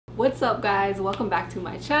What's up guys, welcome back to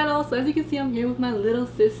my channel. So as you can see, I'm here with my little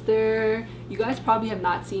sister. You guys probably have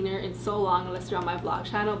not seen her in so long unless you're on my vlog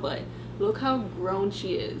channel, but look how grown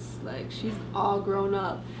she is. Like, she's all grown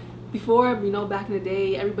up. Before, you know, back in the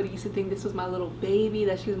day, everybody used to think this was my little baby,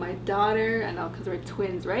 that she was my daughter. I know, because we're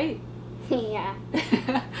twins, right? Yeah.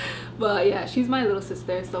 But yeah, she's my little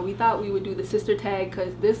sister, so we thought we would do the sister tag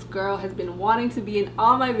because this girl has been wanting to be in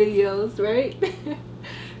all my videos, right?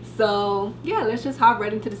 So yeah, let's just hop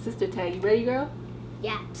right into the sister tag. You ready, girl?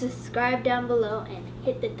 Yeah. Subscribe down below and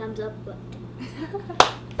hit the thumbs up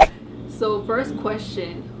button. So first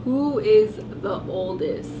question, who is the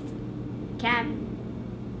oldest?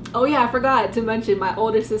 Cam. Oh yeah, I forgot to mention my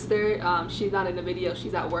older sister. She's not in the video,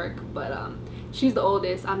 she's at work, but she's the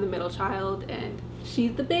oldest. I'm the middle child and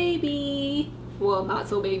she's the baby. Well, not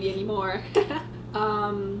so baby anymore.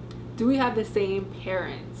 Do we have the same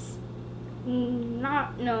parents?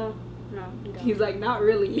 No. He's like, not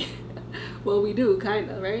really. Well, we do, kind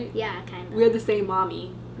of, right? Yeah, kind of. We're the same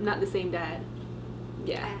mommy, not the same dad.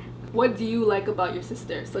 Yeah. What do you like about your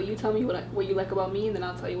sister? So you tell me what you like about me, and then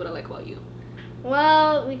I'll tell you what I like about you.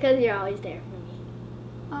 Well, because you're always there for me.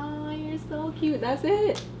 Oh, you're so cute. That's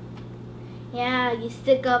it. Yeah, you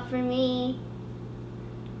stick up for me.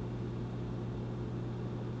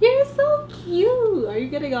 You're so cute. Are you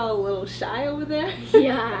getting all a little shy over there?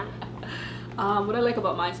 Yeah. What I like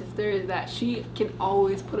about my sister is that she can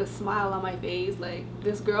always put a smile on my face. Like,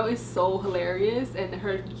 this girl is so hilarious, and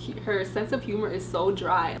her sense of humor is so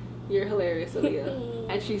dry. You're hilarious, Aaliyah.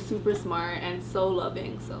 And she's super smart and so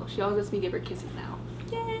loving. So she always lets me give her kisses now.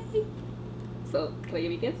 Yay! So, can I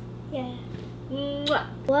give you a kiss? Yeah. Mwah.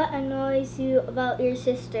 What annoys you about your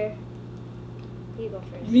sister? You go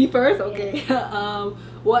first. Me first? Okay. Yeah.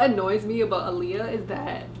 What annoys me about Aaliyah is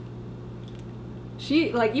that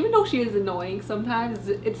she, like, even though she is annoying sometimes,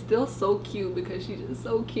 it's still so cute because she's just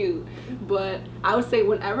so cute. But I would say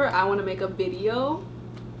whenever I want to make a video,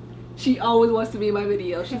 she always wants to be in my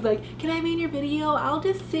video. She's like, can I be in your video? I'll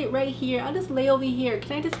just sit right here. I'll just lay over here.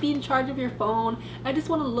 Can I just be in charge of your phone? I just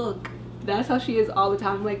want to look. That's how she is all the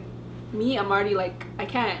time. Like, me, I'm already like, I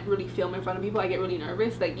can't really film in front of people. I get really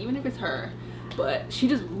nervous, like, even if it's her. But she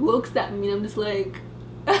just looks at me and I'm just like,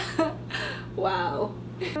 wow.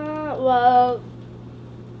 Well,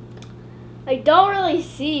 I don't really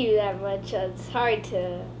see you that much. It's hard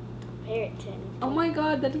to compare it to anything. Oh my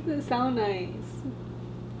god, that doesn't sound nice.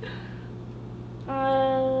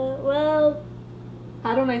 Well,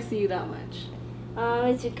 how don't I see you that much?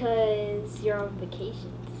 It's because you're on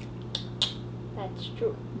vacations. That's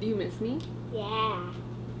true. Do you miss me? Yeah.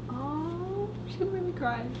 Oh, she's gonna make me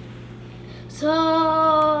cry.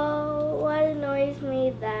 So, what annoys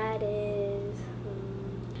me, that is...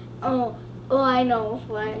 Oh, I know.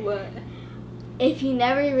 What? If you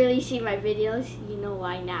never really see my videos, you know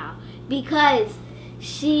why now. Because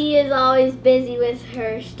she is always busy with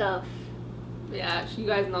her stuff. Yeah, you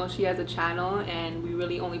guys know she has a channel and we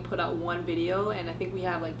really only put out one video, and I think we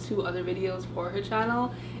have like 2 other videos for her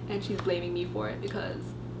channel, and she's blaming me for it because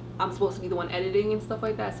I'm supposed to be the one editing and stuff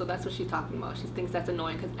like that. So that's what she's talking about. She thinks that's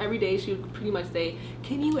annoying because every day she would pretty much say,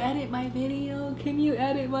 can you edit my video? Can you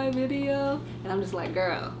edit my video? And I'm just like,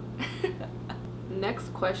 girl.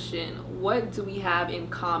 Next question, what do we have in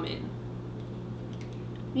common?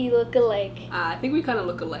 We look alike. I think we kind of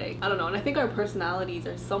look alike. I don't know, and I think our personalities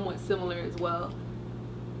are somewhat similar as well.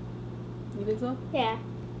 You think so? Yeah.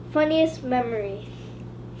 Funniest memory.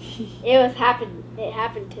 It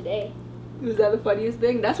happened today. Was that the funniest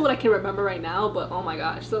thing? That's what I can remember right now, but oh my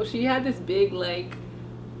gosh. So she had this big, like,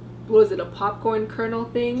 what was it, a popcorn kernel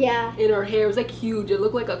thing? Yeah. In her hair. It was like huge. It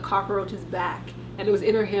looked like a cockroach's back. And it was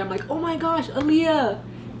in her hair. I'm like, oh my gosh, Aaliyah.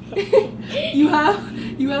 you have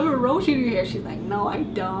a roach in your hair. She's like, no, I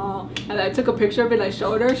don't. And I took a picture of it and I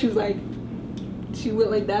showed her. She was like, she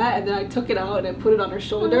went like that, and then I took it out and I put it on her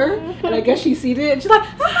shoulder, and I guess she seen it and she's like,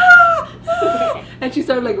 ah! And she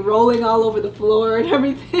started like rolling all over the floor and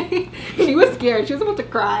everything. She was scared. She was about to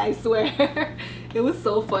cry, I swear. It was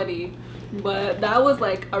so funny. But that was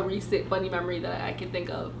like a recent funny memory that I can think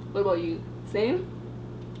of. What about you? Same?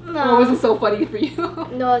 No. Or was it so funny for you?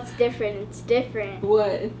 No, it's different. It's different.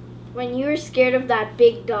 What? When you were scared of that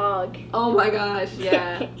big dog. Oh my gosh,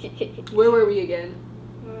 yeah. Where were we again?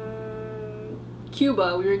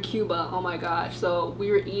 Cuba. We were in Cuba. Oh my gosh. So we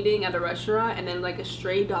were eating at a restaurant, and then like a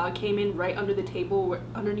stray dog came in right under the table,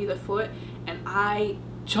 underneath the foot, and I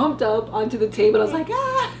jumped up onto the table. I was like,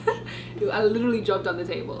 ah! I literally jumped on the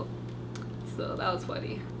table. So that was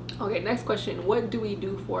funny. Okay, next question. What do we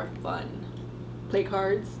do for fun? Play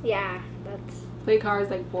cards? Yeah, that's... Play cards,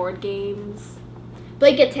 like board games.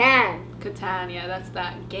 Play Catan. Catan, yeah, that's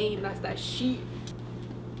that game. That's that sheet.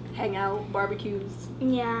 hang out, barbecues.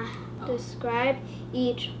 Yeah. Oh. Describe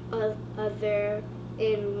each other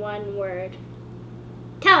in one word.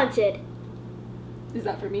 Talented. Is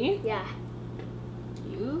that for me? Yeah.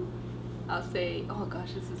 You? I'll say, oh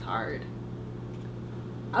gosh, this is hard.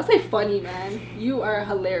 I'll say funny, man. You are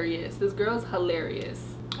hilarious. This girl's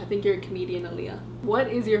hilarious. I think you're a comedian, Aaliyah. What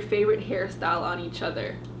is your favorite hairstyle on each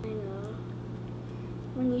other? I know.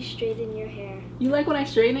 When you straighten your hair. You like when I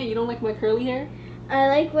straighten it? You don't like my curly hair? I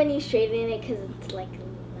like when you straighten it because it's like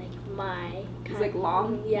my. It's like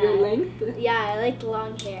long? Yeah. Your length? Yeah, I like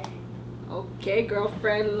long hair. Okay,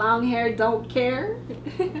 girlfriend. Long hair, don't care.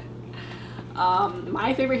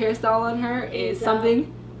 My favorite hairstyle on her is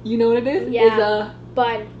something. You know what it is? Yeah. It's a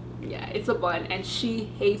bun. Yeah, it's a bun, and she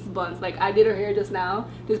hates buns. Like, I did her hair just now,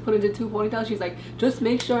 just put into 2 ponytails. She's like, just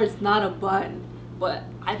make sure it's not a bun. But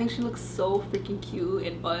I think she looks so freaking cute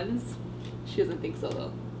in buns. She doesn't think so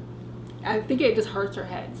though. I think it just hurts her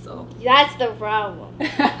head, so. That's the problem.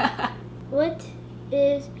 What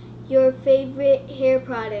is your favorite hair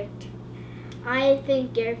product? I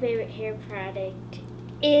think your favorite hair product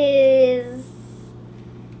is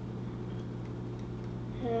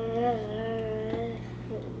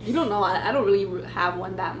You don't know. I don't really have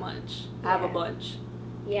one that much. I have a bunch.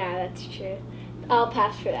 Yeah, that's true. I'll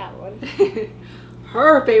pass for that one.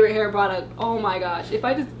 Her favorite hair product. Oh my gosh. If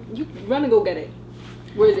I just, you run and go get it.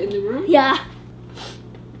 Where is it, in the room? Yeah.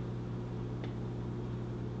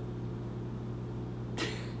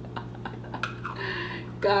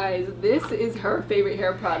 Guys, this is her favorite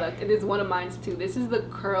hair product. It is one of mine too. This is the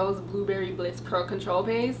Curls Blueberry Bliss Curl Control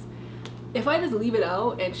Base. If I just leave it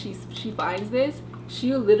out and she finds this,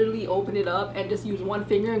 she'll literally open it up and just use one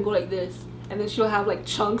finger and go like this. And then she'll have like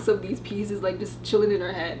chunks of these pieces like just chilling in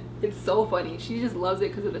her head. It's so funny. She just loves it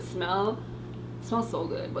because of the smell. It smells so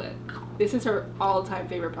good, but this is her all-time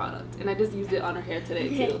favorite product. And I just used it on her hair today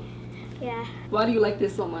too. Yeah. Why do you like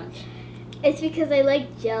this so much? It's because I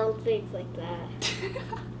like gel things like that.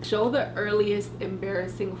 Show the earliest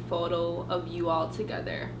embarrassing photo of you all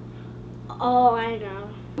together. Oh, I know.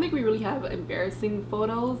 I don't think we really have embarrassing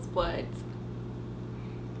photos, but...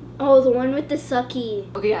 Oh, the one with the sucky.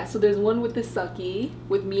 Okay, yeah, so there's one with the sucky,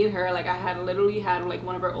 with me and her. Like, I literally had like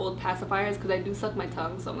one of our old pacifiers, because I do suck my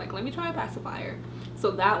tongue, so I'm like, let me try a pacifier. So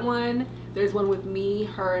that one, there's one with me,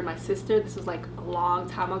 her, and my sister. This was like a long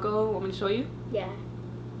time ago. Want me to show you? Yeah.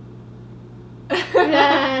 Was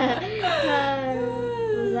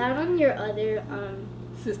that on your other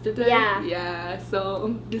sister tag? Yeah,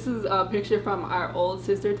 so this is a picture from our old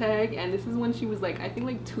sister tag, and this is when she was like, I think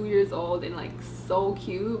like 2 years old and like so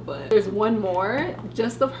cute. But there's one more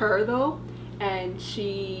just of her though, and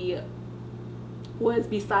she was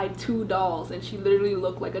beside 2 dolls, and she literally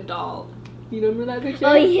looked like a doll. You remember that picture?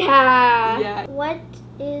 Oh yeah. Yeah. What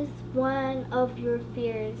is one of your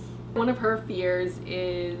fears? One of her fears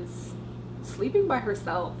is sleeping by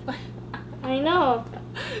herself. I know.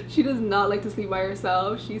 She does not like to sleep by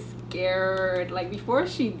herself. She's scared. Like, before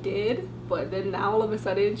she did, but then now all of a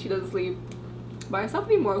sudden she doesn't sleep by herself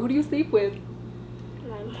anymore. Who do you sleep with?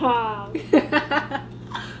 My mom.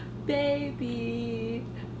 Baby.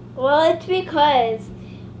 Well, it's because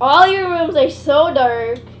all your rooms are so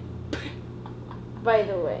dark. By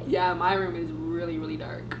the way. Yeah, my room is really, really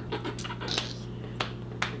dark.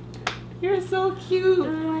 You're so cute.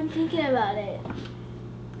 I'm thinking about it.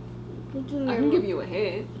 I can give you a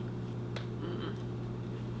hint.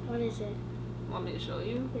 What is it? Want me to show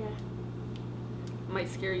you? Yeah. Might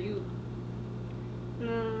scare you.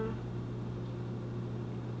 No.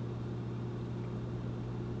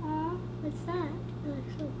 Aw, what's that? It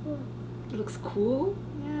looks so cool. It looks cool?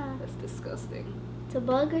 Yeah. That's disgusting. It's a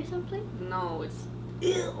bug or something? No, it's...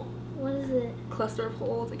 Ew. What is it? Cluster of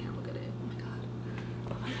holes. I can't look at it. Oh my god.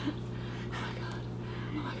 Oh my god.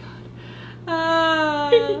 Oh my god. Oh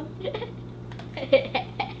my god.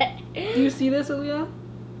 Do you see this, Aaliyah?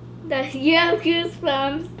 You have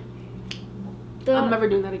goosebumps. I'm never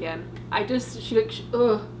doing that again.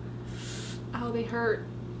 Ugh. Ow, they hurt.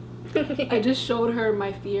 I just showed her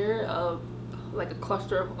my fear of like a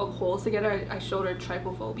cluster of holes together. I showed her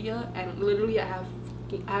trypophobia, and literally I have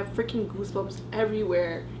freaking goosebumps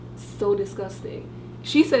everywhere. It's so disgusting.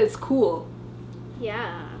 She said it's cool.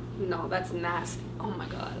 Yeah. No, that's nasty. Oh my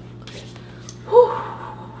god. Okay. Whew.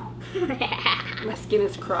 My skin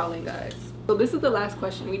is crawling, guys. So this is the last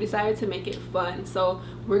question. We decided to make it fun, so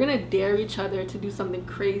we're gonna dare each other to do something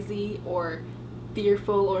crazy or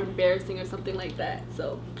fearful or embarrassing or something like that.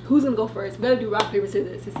 So who's gonna go first? We gotta do rock paper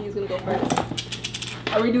scissors to see who's gonna go first.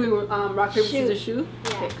 Are we doing rock paper scissors shoe?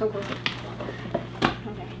 Yeah. Okay, come closer.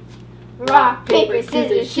 Okay. Rock paper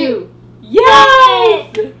scissors shoe.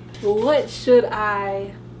 Yes! What should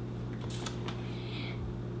I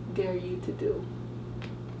dare you to do?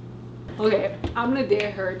 Okay, I'm gonna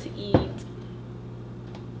dare her to eat.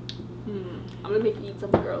 I'm gonna make you eat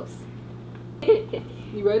something gross.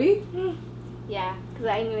 You ready? Yeah, because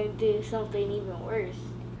I'm gonna do something even worse.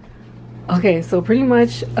 Okay, so pretty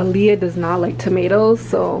much Aaliyah does not like tomatoes,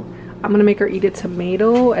 so I'm gonna make her eat a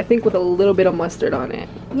tomato, I think with a little bit of mustard on it.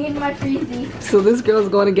 Need my freezy. So this girl's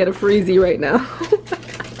going to get a freezy right now.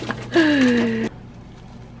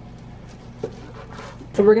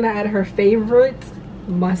 So we're gonna add her favorite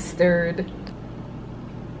mustard.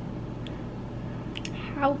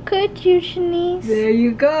 How could you, Shanice? There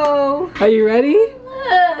you go. Are you ready?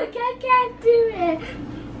 Look, I can't do it.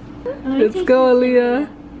 Let's go, Aaliyah.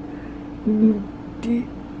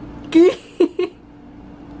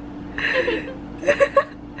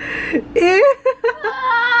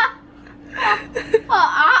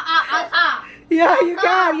 Yeah, you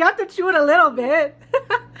can. You have to chew it a little bit.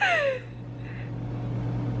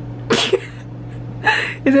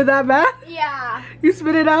 Is it that bad? Yeah. You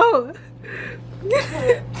spit it out.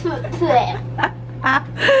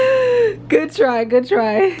 Good try, good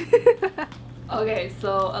try. Okay,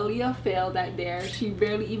 so Aaliyah failed that dare. She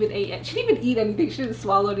barely even ate it. She didn't even eat anything. She didn't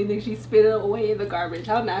swallow anything. She spit it away in the garbage.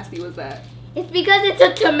 How nasty was that? It's because it's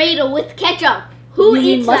a tomato with ketchup. Who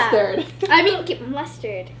You eats mean mustard? that? I mean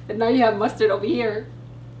mustard. And now you have mustard over here.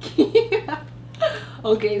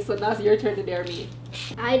 Okay, so now it's your turn to dare me.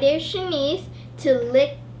 I dare Shanice to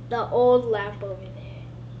lick the old lamp over there.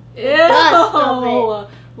 Ew! Dust of it.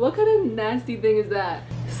 What kind of nasty thing is that?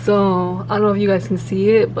 So, I don't know if you guys can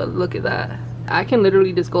see it, but look at that. I can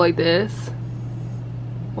literally just go like this.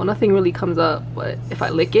 Well, nothing really comes up, but if I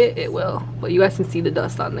lick it, it will. But you guys can see the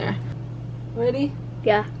dust on there. Ready?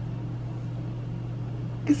 Yeah.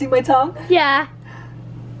 You can see my tongue? Yeah.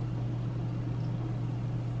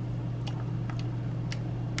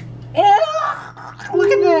 Ew! Look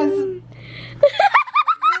at this!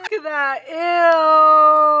 Look at that! Ew!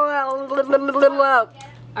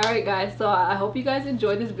 Alright guys, so I hope you guys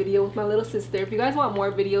enjoyed this video with my little sister. If you guys want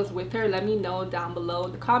more videos with her, let me know down below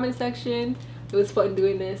in the comment section. It was fun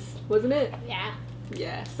doing this, wasn't it? Yeah.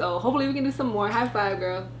 Yeah, so hopefully we can do some more. High five,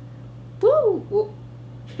 girl. Woo! Woo.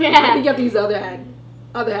 I think you have to use the other hand.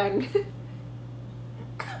 Other hand.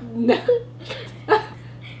 No.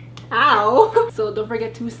 Ow! So don't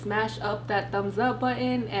forget to smash up that thumbs up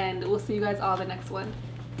button, and we'll see you guys all in the next one.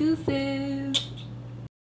 Deuces!